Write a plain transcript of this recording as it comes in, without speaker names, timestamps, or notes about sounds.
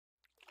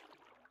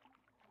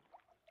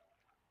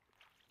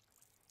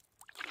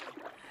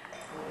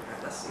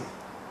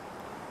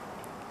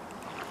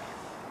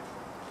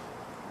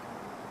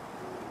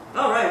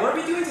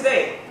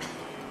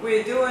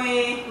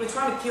we're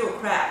trying to kill a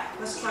crab.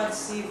 Let's try to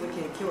see if we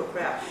can kill a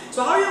crab.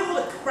 So how do you hold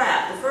a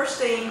crab? The first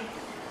thing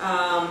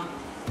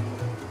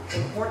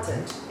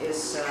important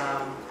is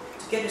to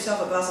get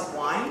yourself a glass of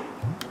wine.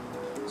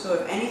 So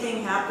if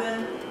anything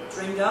happened,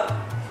 drink up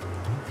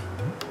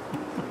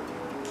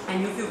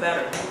and you feel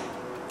better.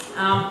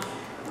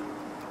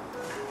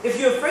 If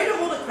you're afraid to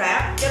hold a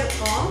crab, get a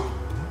tongue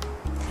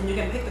and you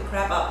can pick the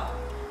crab up.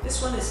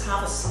 This one is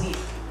half asleep,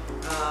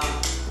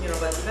 you know,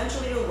 but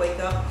eventually it'll wake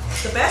up.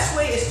 The best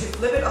way is to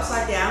flip it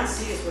upside down.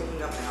 See, it's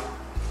waking up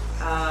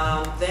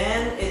now.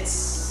 Then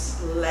it's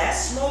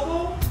less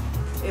mobile.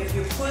 If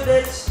you put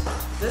it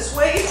this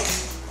way,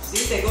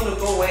 see, they're going to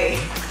go away.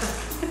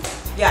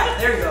 Yeah,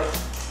 there you go.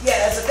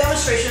 Yeah, it's a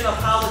demonstration of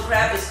how the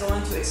crab is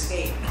going to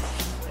escape.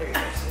 There you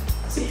go.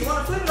 See, you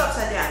want to flip it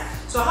upside down.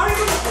 So how are you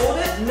going to hold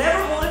it?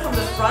 Never hold it from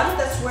the front.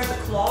 That's where the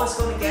claw is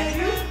going to get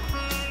you.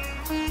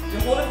 You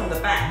hold it from the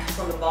back,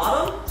 from the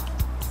bottom,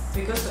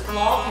 because the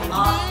claw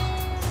cannot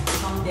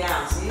come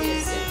down. See,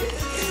 it's a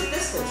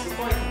distance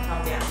before it can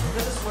come down. So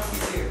this is what you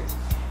do.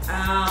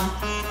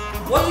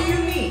 What do you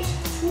need?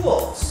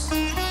 Tools.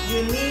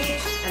 You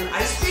need an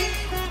ice pick.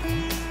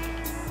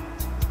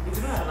 If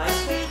you don't have an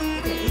ice pick,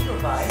 you can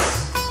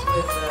improvise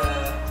with a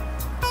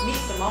meat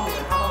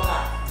thermometer. How about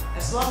that?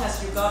 As long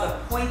as you got a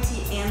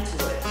pointy end to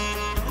it.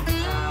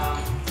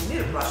 You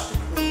need a brush to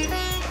clean it.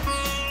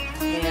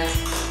 And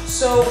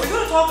so we're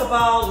going to talk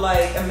about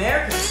like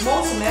Americans.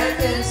 Most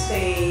Americans,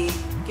 they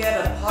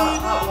get a pot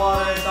of hot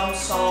water, dump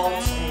salt,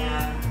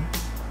 and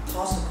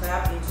toss the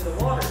crab into the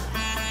water.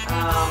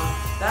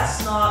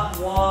 That's not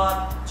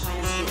what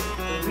Chinese do.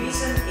 The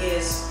reason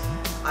is,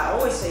 I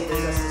always say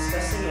this, as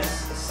disgusting as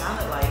it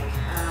sounded like,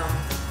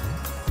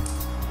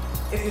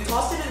 if you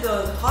toss it into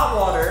the hot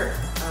water,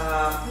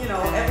 you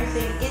know,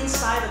 everything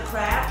inside the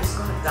crab is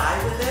going to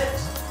die with it.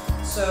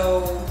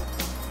 So,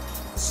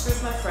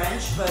 excuse my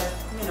French, but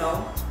you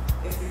know,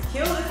 if you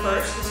kill it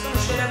first, it's going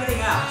to shit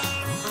everything out.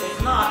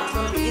 If not, it's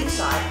going to be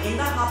inside, in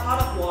that hot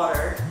pot of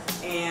water,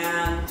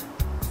 and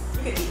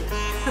you can eat it.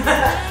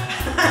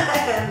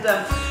 And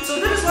so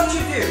this is what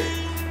you do.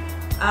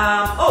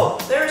 Oh,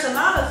 there's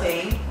another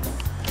thing.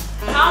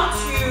 How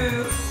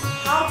to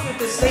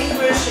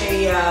distinguish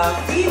a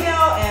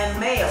female and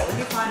male. Let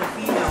me find a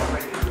female for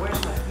you. Where's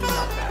my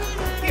female crab?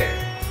 Here.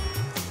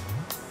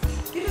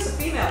 It is a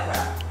female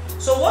crab.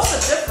 So what's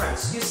the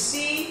difference? You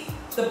see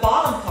the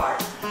bottom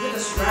part, it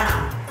is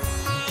round.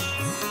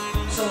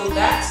 So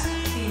that's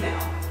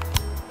female.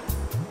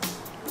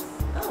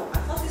 Oh, I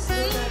thought this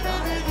little guy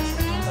died. I guess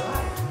that one's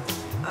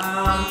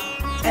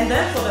alive. And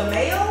then for the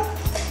male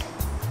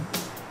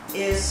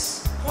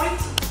is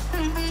pointy.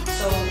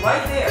 So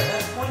right there,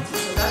 that's pointy,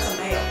 so that's a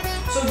male.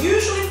 So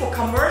usually for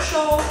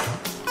commercial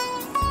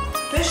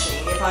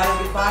fishing, if I am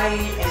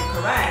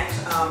correct,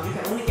 you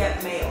can only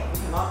get male. You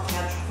cannot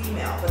catch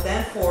female. But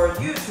then for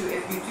you to,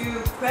 if you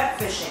do crab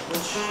fishing,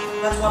 which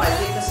that's what I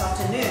did this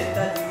afternoon,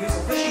 that you use a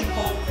fishing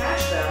pole to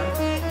catch them,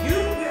 you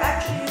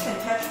can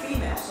catch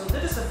female. So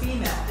this is the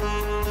female.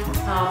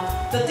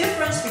 The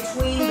difference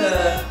between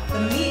the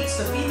meats,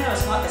 the female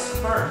is not as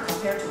firm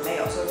compared to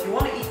male. So if you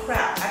want to eat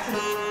crab,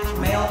 actually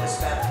male is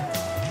better.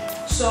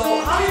 So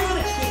how are you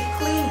going to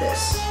clean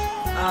this?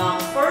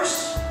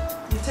 First,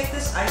 you take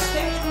this ice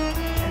pick,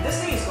 and this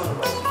thing is going to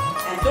roll.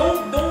 And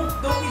don't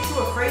be too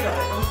afraid of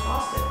it. Don't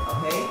toss it.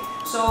 Okay?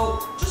 So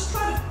just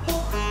try to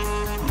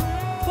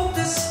poke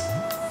this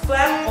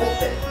flap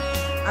open.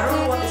 I don't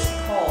know what this is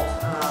called.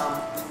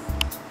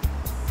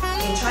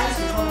 In Chinese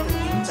we call it the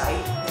yin zai.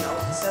 You know,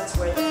 that's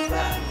where the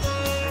flap in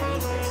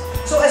Chinese is.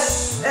 So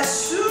as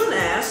soon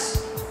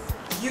as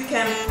you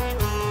can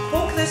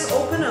poke this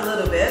open a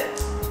little bit,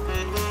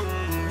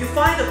 you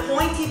find the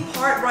pointy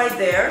part right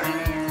there,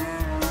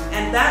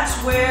 and that's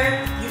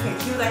where you can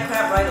kill that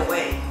crab right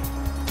away.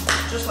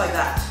 Just like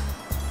that.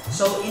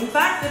 So in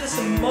fact, it is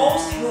the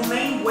most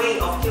humane way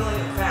of killing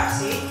a crab,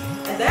 see?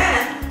 And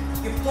then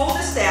you pull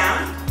this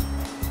down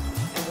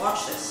and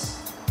watch this.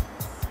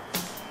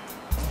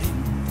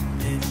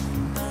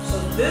 So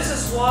this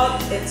is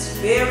what it's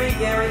very,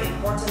 very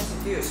important to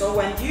do. So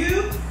when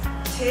you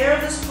tear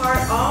this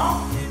part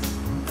off,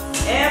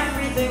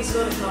 everything's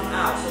going to come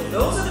out. So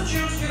those are the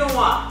juice you don't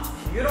want.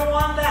 You don't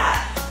want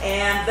that.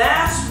 And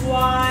that's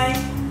why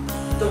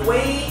the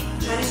way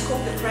Chinese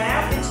cook the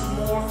crab, it's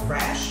more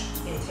fresh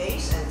in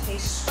taste and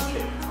tastes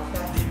sweeter of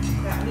that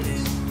crab meat.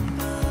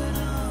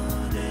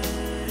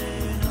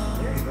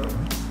 There you go.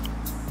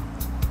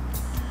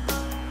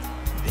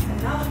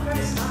 And now the crab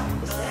is not,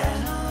 it's dead.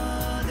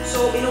 So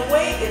in a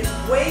way, it's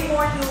way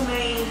more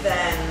humane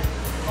than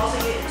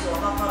tossing it into a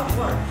hot pot of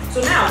water.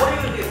 So now, what are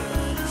you going to do?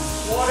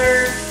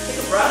 Water, take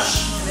a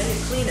brush, and then you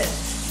clean it.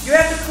 You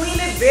have to clean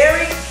it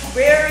very,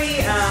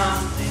 very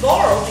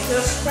thorough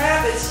because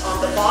crab is on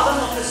the bottom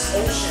of this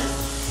ocean.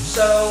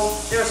 So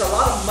there's a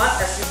lot of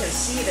mud, as you can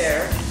see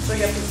there. So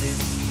you have to,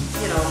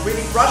 you know,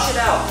 really brush it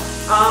out.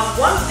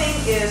 One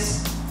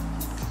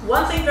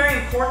thing very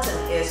important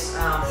is,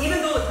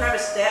 even though the crab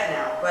is dead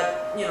now,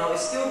 but you know, it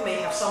still may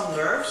have some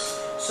nerves.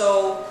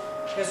 So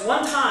there's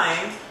one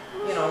time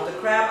you know, the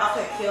crab,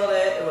 after I killed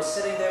it, it was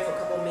sitting there for a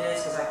couple of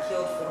minutes because I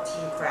killed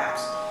 14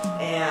 crabs.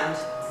 And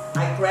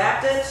I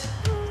grabbed it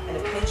and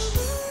it pinched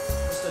me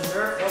because the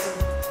nerve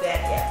wasn't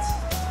dead yet.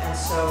 And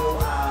so,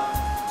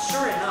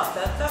 sure enough,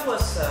 that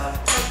was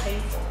quite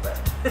painful. But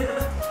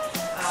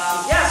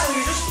yeah, so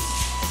you just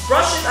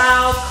brush it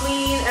out,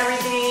 clean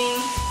everything,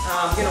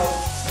 you know,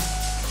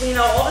 clean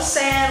out all the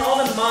sand, all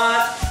the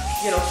mud,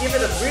 you know, give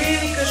it a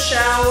really good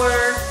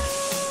shower.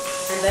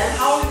 And then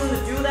how you're going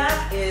to do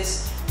that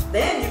is,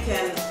 then you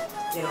can,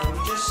 you know,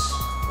 you just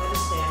let it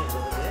stand a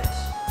little bit.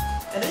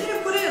 And then you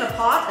can put it in a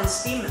pot and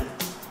steam it.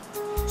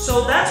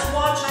 So that's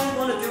what Chinese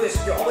want to do, is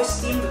you always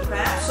steam the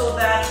crab so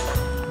that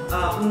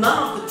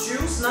none of the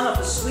juice, none of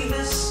the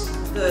sweetness,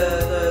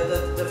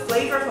 the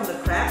flavor from the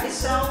crab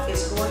itself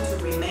is going to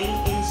remain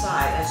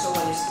inside. And so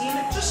when you steam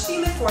it, just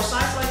steam it for a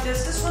size like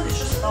this. This one is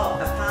just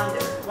about a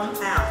pounder, 1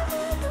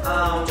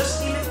 pound. Just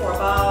steam it for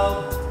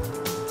about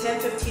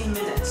 10-15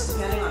 minutes,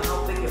 depending on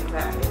how big your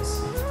crab is.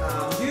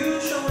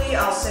 Usually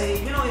I'll say,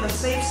 you know, in the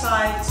safe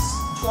side,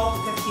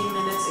 12 to 15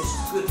 minutes is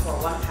good for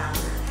 1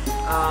 pounder.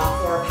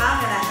 For a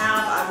pound and a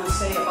half, I would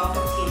say about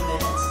 15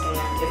 minutes. And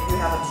if you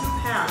have a 2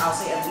 pound, I'll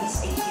say at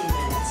least 18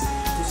 minutes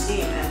to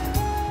steam.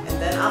 And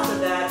then after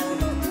that,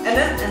 and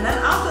then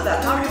after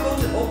that, how are you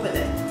going to open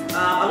it?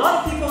 A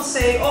lot of people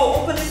say,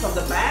 oh, open it from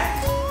the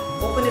back,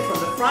 open it from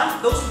the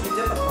front. Those would be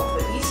difficult.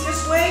 The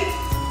easiest way,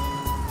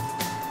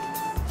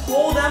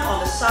 hold them on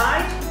the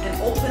side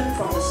and open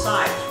from the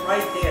side,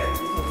 right there.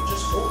 You can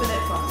just open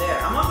it from there.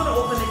 I'm not going to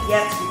open it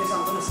yet because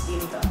I'm going to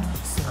steam them.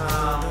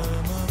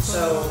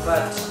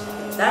 But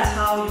that's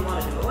how you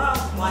want to do it. Well,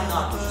 why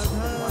not? You just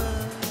open one.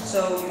 So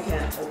you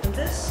can open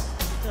this.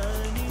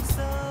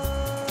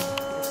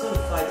 It's going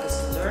to fight this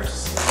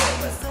nurse,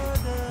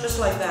 just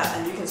like that,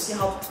 and you can see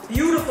how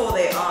beautiful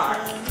they are.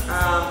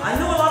 I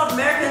know a lot of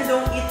Americans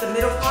don't eat the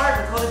middle part.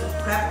 We call it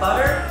crab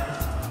butter.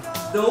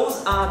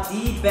 Those are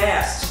the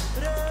best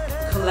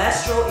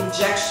cholesterol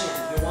injection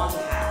you want to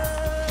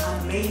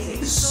have.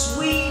 Amazing,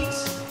 sweet.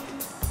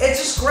 It's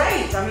just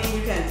great. I mean,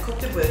 you can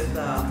cook it with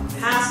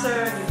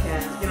pasta. You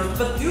can, you know,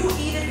 but do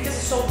eat it because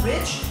it's so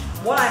rich.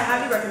 What I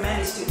highly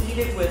recommend is to eat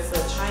it with the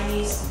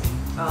Chinese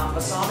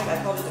balsamic.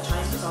 I call it the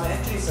Chinese balsamic.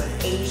 Actually, it's an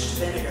aged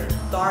vinegar,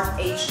 dark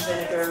aged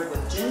vinegar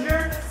with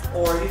ginger,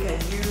 or you can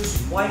use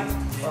white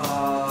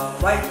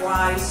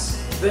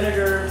rice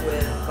vinegar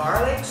with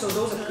garlic. So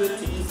those are good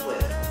to eat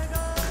with.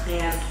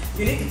 And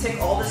you need to take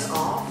all this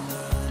off.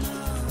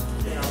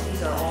 You know,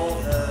 these are all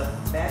the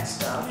bad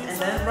stuff. And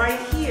then right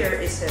here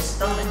is their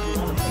stomach.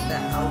 You want to take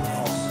that out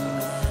also.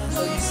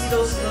 So you see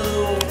those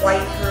little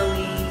white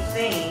curly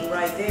thing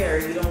right there.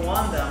 You don't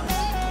want them. You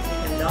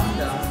can dump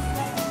them.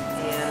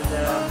 And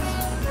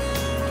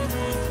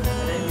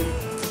then you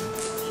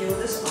peel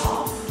this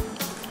off.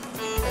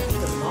 And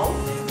peel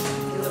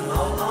the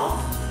mouth off.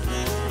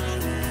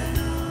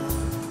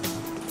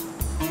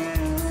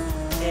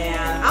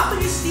 And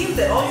after you steamed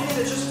it, all you need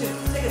is just to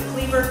take a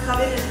cleaver, cut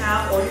it in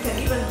half, or you can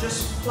even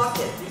just pluck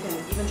it. You can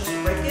even just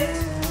break it,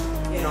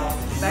 you know,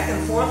 back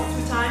and forth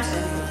 2 times,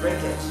 and you can break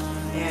it.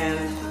 And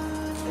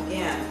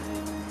again,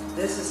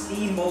 this is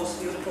the most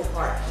beautiful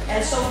part.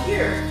 And so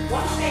here,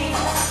 one thing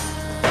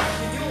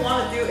you do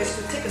want to do is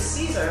to take a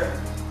Caesar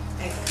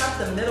and cut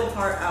the middle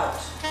part out.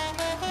 So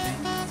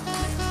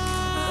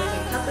you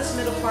can cut this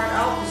middle part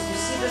out because you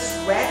see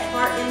this red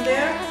part in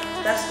there?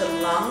 That's the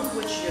lung,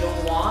 which you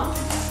don't want.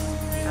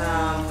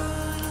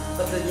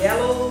 But the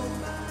yellow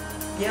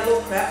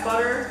crab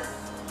butter,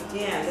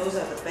 again, those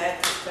are the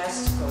best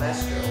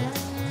cholesterol to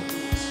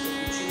eat if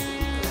you choose to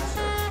eat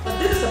cholesterol. But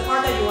this is the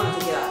part that you want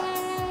to get out.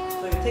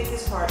 So you take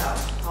this part out,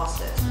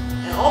 toss it.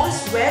 And all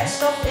this red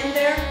stuff in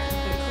there,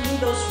 you clean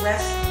those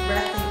red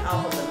thing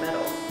out of the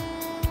middle.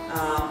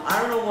 I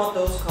don't know what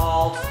those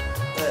called,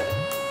 but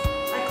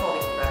I call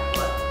it crab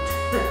blood.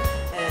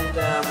 And you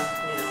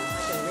know, I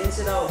can rinse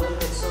it out a little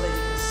bit so that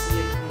you can see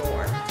it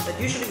more. But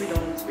usually we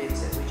don't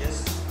rinse it, we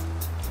just,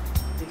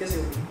 because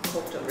it will be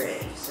cooked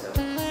already. So